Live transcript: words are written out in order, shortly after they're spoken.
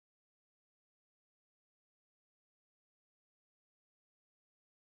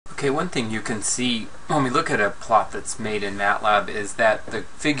Okay, one thing you can see when we look at a plot that's made in MATLAB is that the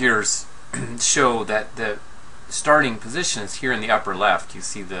figures show that the starting position is here in the upper left. You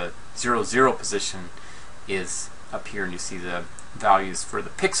see the 0, 0 position is up here, and you see the values for the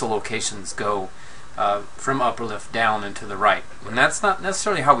pixel locations go from upper left down and to the right. And that's not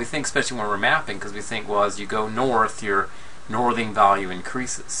necessarily how we think, especially when we're mapping, because we think, well, as you go north, your northing value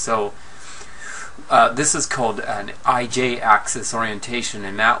increases. So this is called an IJ axis orientation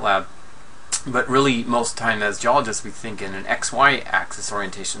in MATLAB, but really most of the time as geologists we think in an XY axis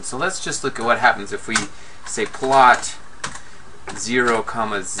orientation. So let's just look at what happens if we say plot 0,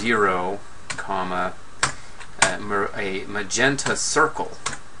 0, a magenta circle,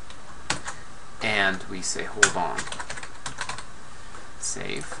 and we say hold on,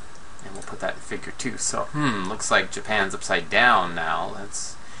 save, and we'll put that in figure 2. So looks like Japan's upside down now.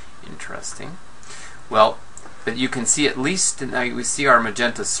 That's interesting. Well, but you can see at least now we see our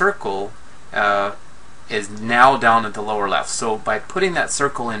magenta circle is now down at the lower left. So by putting that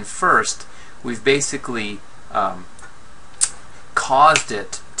circle in first, we've basically caused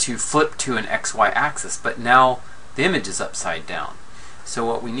it to flip to an XY axis, but now the image is upside down. So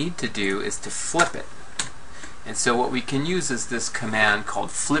what we need to do is to flip it. And so what we can use is this command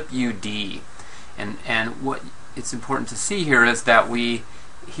called flipud. And what it's important to see here is that we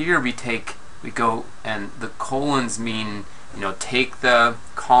go, and the colons mean, take the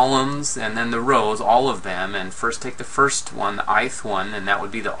columns and then the rows, all of them, and first take the first one, the ith one, and that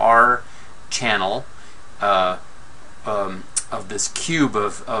would be the R channel of this cube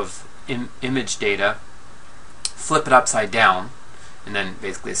of image data, flip it upside down, and then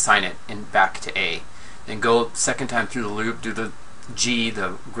basically assign it back to A. Then go second time through the loop, do the G,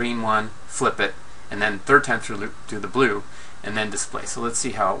 the green one, flip it, and then third time through the loop, do the blue, and then display. So let's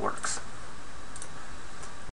see how it works.